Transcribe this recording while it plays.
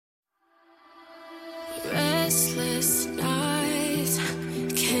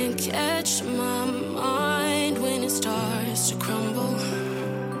to crumble.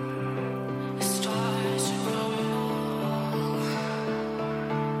 It starts to crumble.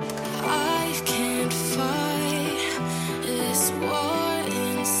 I can't fight this war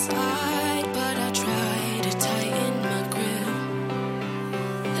inside, but I try to tighten my grip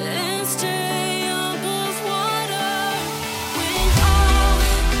and stay above water when all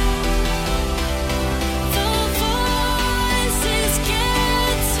the voices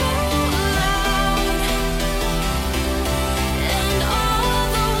get too loud and all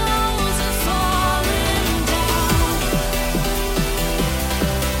the walls are falling down.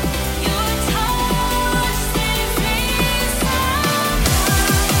 Your touch saves me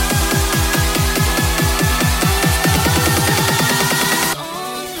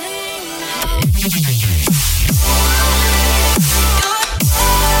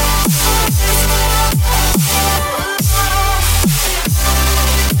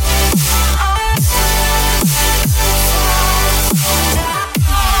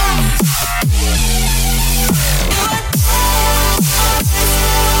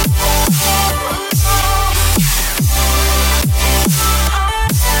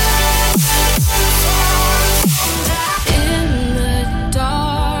in the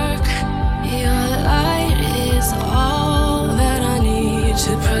dark, your light is all that I need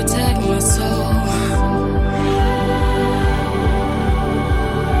to protect my soul.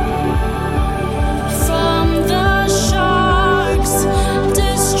 From the sharks,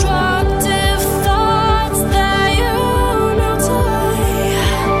 destructive thoughts that you know to lie.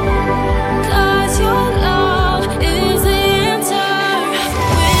 'Cause your love is the answer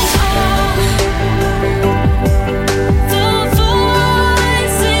when all the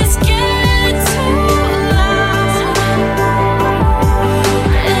voices get too loud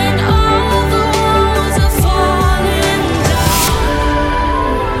and all the walls are falling down.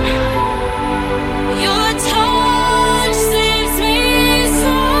 Your touch saves me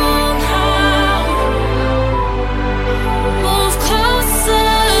somehow. Move closer,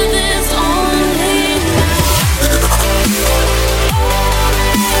 there's only now.